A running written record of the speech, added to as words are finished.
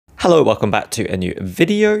Hello, welcome back to a new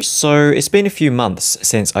video. So it's been a few months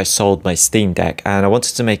since I sold my Steam Deck and I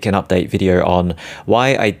wanted to make an update video on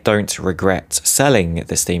why I don't regret selling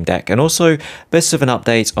the Steam Deck, and also a bit of an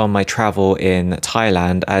update on my travel in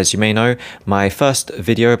Thailand. As you may know, my first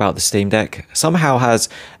video about the Steam Deck somehow has,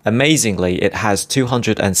 amazingly, it has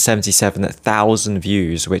 277,000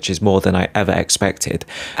 views, which is more than I ever expected.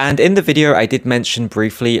 And in the video I did mention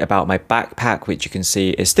briefly about my backpack, which you can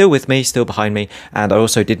see is still with me, still behind me, and I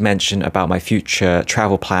also did mention about my future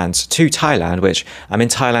travel plans to Thailand, which I'm in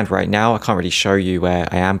Thailand right now. I can't really show you where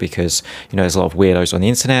I am because, you know, there's a lot of weirdos on the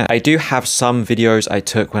internet. I do have some videos I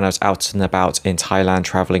took when I was out and about in Thailand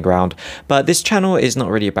traveling around, but this channel is not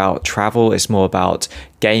really about travel, it's more about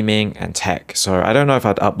gaming and tech. So I don't know if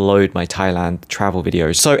I'd upload my Thailand travel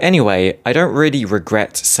videos. So anyway, I don't really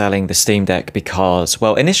regret selling the Steam Deck because,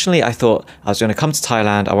 well, initially I thought I was going to come to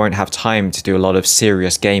Thailand, I won't have time to do a lot of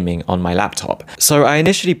serious gaming on my laptop. So I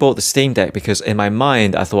initially bought the Steam Deck because in my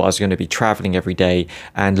mind I thought I was going to be traveling every day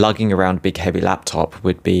and lugging around a big heavy laptop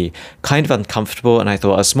would be kind of uncomfortable, and I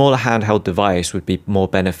thought a smaller handheld device would be more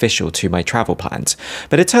beneficial to my travel plans.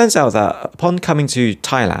 But it turns out that upon coming to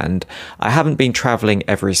Thailand, I haven't been traveling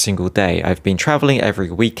every single day. I've been traveling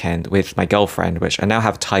every weekend with my girlfriend, which I now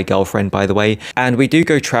have a Thai girlfriend, by the way, and we do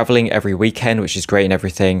go traveling every weekend, which is great and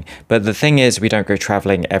everything, but the thing is we don't go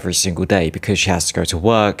traveling every single day because she has to go to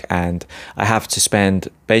work and I have to spend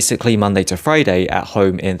basically Monday to Friday at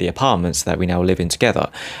home in the apartments that we now live in together.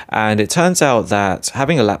 And it turns out that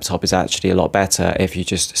having a laptop is actually a lot better if you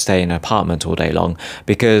just stay in an apartment all day long,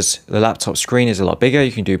 because the laptop screen is a lot bigger.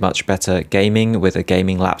 You can do much better gaming with a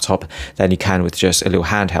gaming laptop than you can with just a little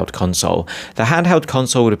handheld console. The handheld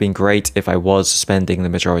console would have been great if I was spending the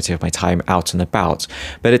majority of my time out and about,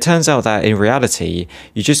 but it turns out that in reality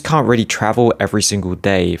you just can't really travel every single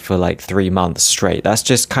day for like 3 months straight. That's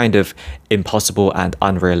just kind of impossible and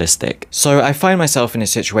unrealistic. So I find myself in a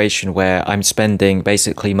situation where I'm spending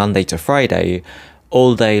basically Monday to Friday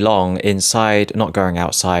all day long inside, not going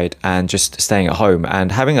outside, and just staying at home.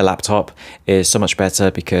 And having a laptop is so much better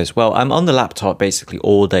because, well, I'm on the laptop basically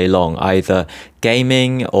all day long, either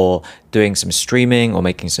gaming or doing some streaming or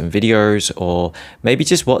making some videos or maybe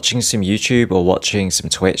just watching some YouTube or watching some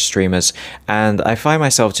Twitch streamers. And I find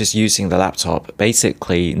myself just using the laptop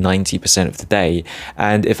basically 90% of the day.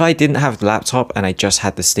 And if I didn't have the laptop and I just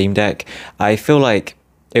had the Steam Deck, I feel like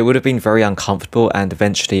it would have been very uncomfortable, and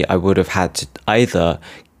eventually I would have had to either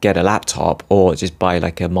get a laptop or just buy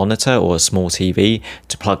like a monitor or a small TV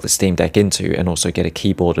to plug the Steam Deck into, and also get a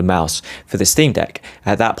keyboard and mouse for the Steam Deck.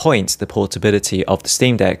 At that point, the portability of the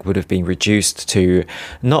Steam Deck would have been reduced to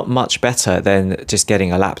not much better than just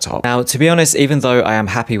getting a laptop. Now, to be honest, even though I am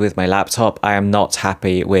happy with my laptop, I am not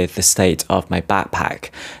happy with the state of my backpack.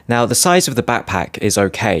 Now, the size of the backpack is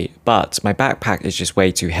okay, but my backpack is just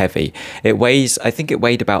way too heavy. It weighs, I think it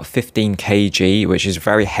weighed about 15 kg, which is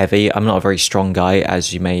very heavy. I'm not a very strong guy,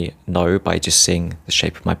 as you may know by just seeing the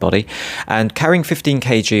shape of my body, and carrying 15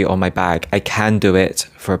 kg on my bag, I can do it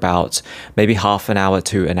for about maybe half an hour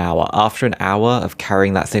to an hour. After an hour of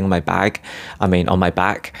carrying that thing on my bag, on my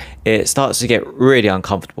back, it starts to get really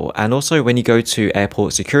uncomfortable. And also when you go to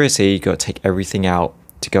airport security, you got to take everything out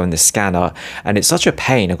to go in the scanner, and it's such a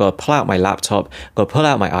pain. I've got to pull out my laptop, I've got to pull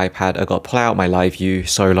out my iPad, I've got to pull out my Live View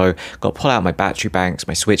Solo, I've got to pull out my battery banks,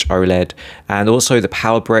 my Switch OLED, and also the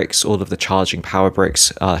power bricks. All of the charging power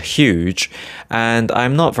bricks are huge, and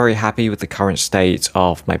I'm not very happy with the current state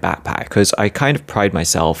of my backpack because I kind of pride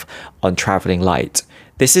myself on traveling light.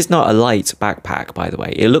 This is not a light backpack, by the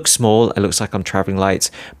way. It looks small, it looks like I'm traveling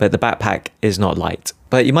light, but the backpack is not light.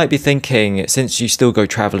 But you might be thinking, since you still go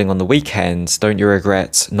traveling on the weekends, don't you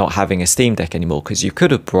regret not having a Steam Deck anymore? Because you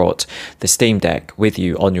could have brought the Steam Deck with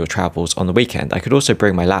you on your travels on the weekend. I could also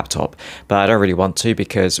bring my laptop, but I don't really want to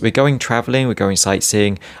because we're going traveling, we're going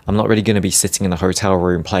sightseeing. I'm not really going to be sitting in a hotel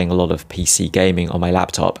room playing a lot of PC gaming on my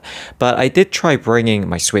laptop. But I did try bringing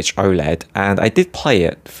my Switch OLED, and I did play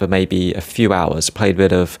it for maybe a few hours, played a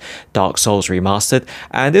bit of Dark Souls Remastered,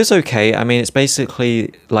 and it was okay. I mean, it's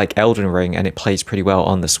basically like Elden Ring, and it plays pretty well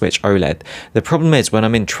on the Switch OLED. The problem is when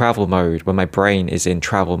I'm in travel mode, when my brain is in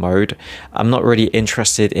travel mode, I'm not really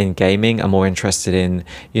interested in gaming. I'm more interested in,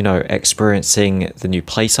 you know, experiencing the new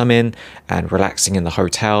place I'm in and relaxing in the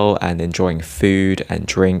hotel and enjoying food and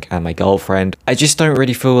drink and my girlfriend. I just don't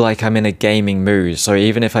really feel like I'm in a gaming mood. So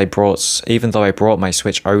even though I brought my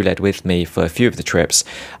Switch OLED with me for a few of the trips,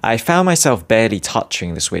 I found myself barely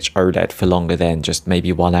touching the Switch OLED for longer than just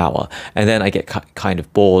maybe 1 hour. And then I get kind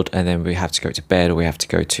of bored, and then we have to go to bed or we have have to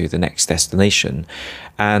go to the next destination.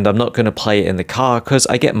 And I'm not going to play it in the car because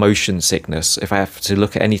I get motion sickness. If I have to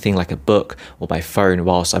look at anything like a book or my phone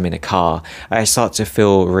whilst I'm in a car, I start to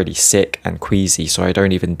feel really sick and queasy, so I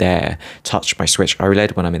don't even dare touch my Switch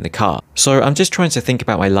OLED when I'm in the car. So I'm just trying to think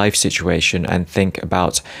about my life situation and think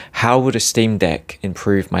about how would a Steam Deck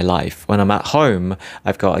improve my life. When I'm at home,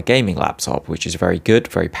 I've got a gaming laptop, which is very good,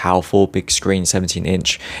 very powerful, big screen,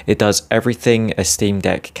 17-inch. It does everything a Steam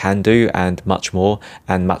Deck can do and much more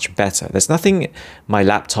and much better. There's nothing my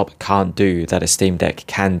laptop can't do that a Steam Deck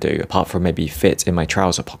can do, apart from maybe fit in my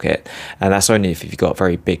trouser pocket. And that's only if you've got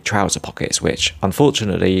very big trouser pockets, which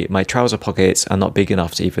unfortunately my trouser pockets are not big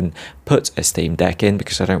enough to even put a Steam Deck in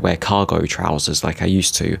because I don't wear cargo trousers like I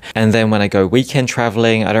used to. And then when I go weekend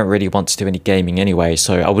traveling, I don't really want to do any gaming anyway,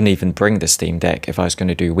 so I wouldn't even bring the Steam Deck if I was going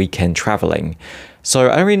to do weekend traveling. So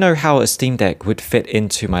I don't really know how a Steam Deck would fit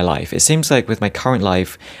into my life. It seems like with my current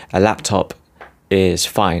life, a laptop is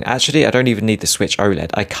fine. Actually, I don't even need the Switch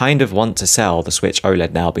OLED. I kind of want to sell the Switch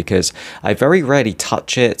OLED now because I very rarely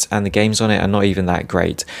touch it and the games on it are not even that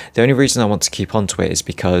great. The only reason I want to keep onto it is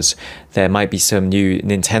because there might be some new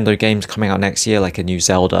Nintendo games coming out next year, like a new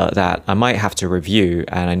Zelda, that I might have to review,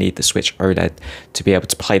 and I need the Switch OLED to be able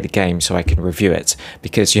to play the game so I can review it.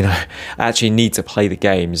 Because, you know, I actually need to play the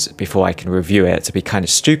games before I can review it. It'd be kind of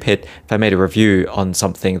stupid if I made a review on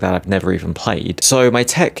something that I've never even played. So my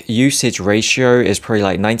tech usage ratio is probably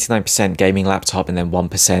like 99% gaming laptop and then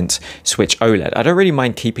 1% Switch OLED. I don't really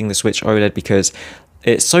mind keeping the Switch OLED because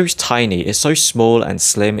it's so tiny, it's so small and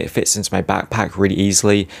slim, it fits into my backpack really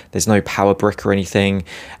easily. There's no power brick or anything,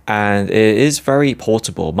 and it is very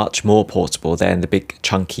portable, much more portable than the big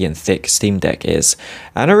chunky and thick Steam Deck is.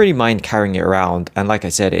 I don't really mind carrying it around, and like I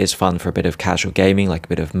said, it is fun for a bit of casual gaming, like a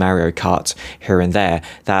bit of Mario Kart here and there,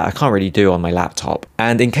 that I can't really do on my laptop.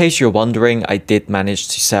 And in case you're wondering, I did manage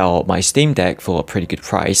to sell my Steam Deck for a pretty good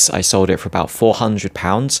price. I sold it for about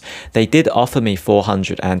 £400. They did offer me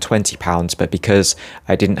 £420, but because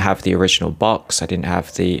I didn't have the original box, I didn't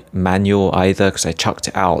have the manual either because I chucked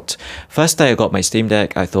it out. First day I got my Steam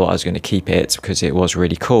Deck, I thought I was going to keep it because it was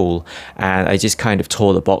really cool, and I just kind of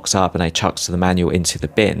tore the box up and I chucked the manual into the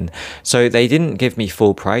bin. So they didn't give me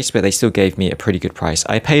full price, but they still gave me a pretty good price.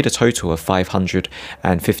 I paid a total of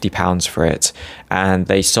 £550 for it, and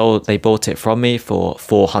they bought it from me for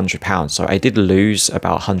 £400. So I did lose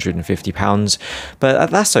about £150, but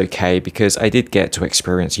that's okay because I did get to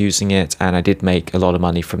experience using it, and I did make a lot of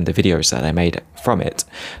money from the videos that I made from it.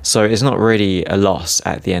 So it's not really a loss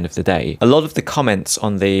at the end of the day. A lot of the comments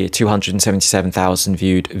on the 277,000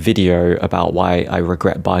 viewed video about why I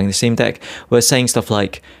regret buying the Steam Deck were saying stuff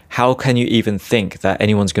like, how can you even think that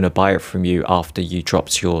anyone's going to buy it from you after you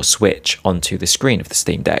dropped your Switch onto the screen of the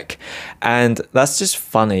Steam Deck? And that's just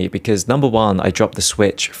funny because number one, I dropped the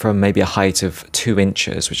Switch from maybe a height of 2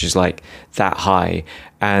 inches, which is like that high.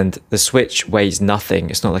 And the Switch weighs nothing.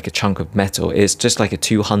 It's not like a chunk of metal. It's just like a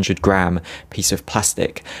 200-gram piece of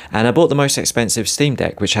plastic. And I bought the most expensive Steam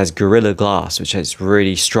Deck, which has Gorilla Glass, which has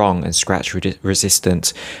really strong and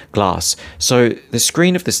scratch-resistant glass. So the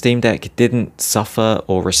screen of the Steam Deck didn't suffer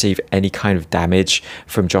or receive any kind of damage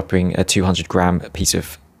from dropping a 200-gram piece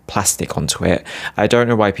of plastic onto it. I don't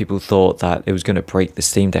know why people thought that it was going to break the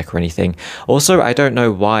Steam Deck or anything. Also, I don't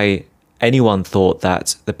know why anyone thought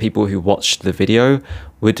that the people who watched the video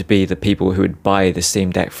would be the people who would buy the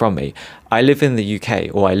Steam Deck from me. I live in the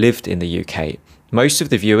UK, or I lived in the UK. Most of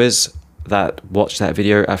the viewers that watch that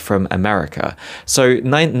video are from America. So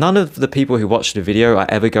none of the people who watch the video are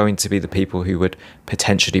ever going to be the people who would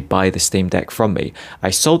potentially buy the Steam Deck from me.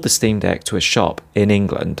 I sold the Steam Deck to a shop in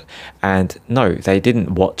England, and no, they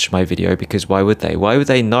didn't watch my video because why would they? Why would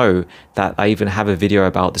they know that I even have a video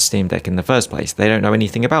about the Steam Deck in the first place? They don't know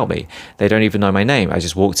anything about me. They don't even know my name. I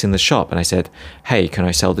just walked in the shop and I said, hey, can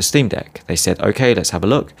I sell the Steam Deck? They said, okay, let's have a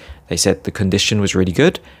look. They said the condition was really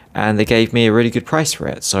good, and they gave me a really good price for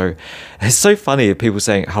it. So it's so funny people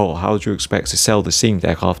saying, how do you expect to sell the Steam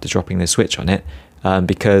Deck after dropping the Switch on it?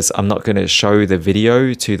 Because I'm not going to show the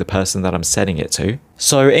video to the person that I'm selling it to.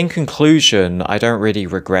 So in conclusion, I don't really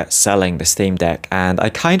regret selling the Steam Deck, and I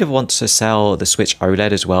kind of want to sell the Switch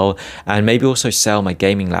OLED as well, and maybe also sell my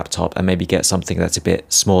gaming laptop and maybe get something that's a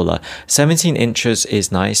bit smaller. 17 inches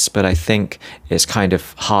is nice, but I think it's kind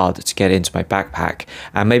of hard to get into my backpack,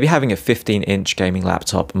 and maybe having a 15-inch gaming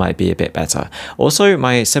laptop might be a bit better. Also,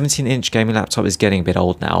 my 17-inch gaming laptop is getting a bit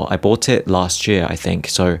old now. I bought it last year, I think,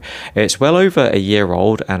 so it's well over a year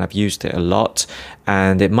old, and I've used it a lot,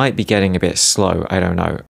 and it might be getting a bit slow. I don't know.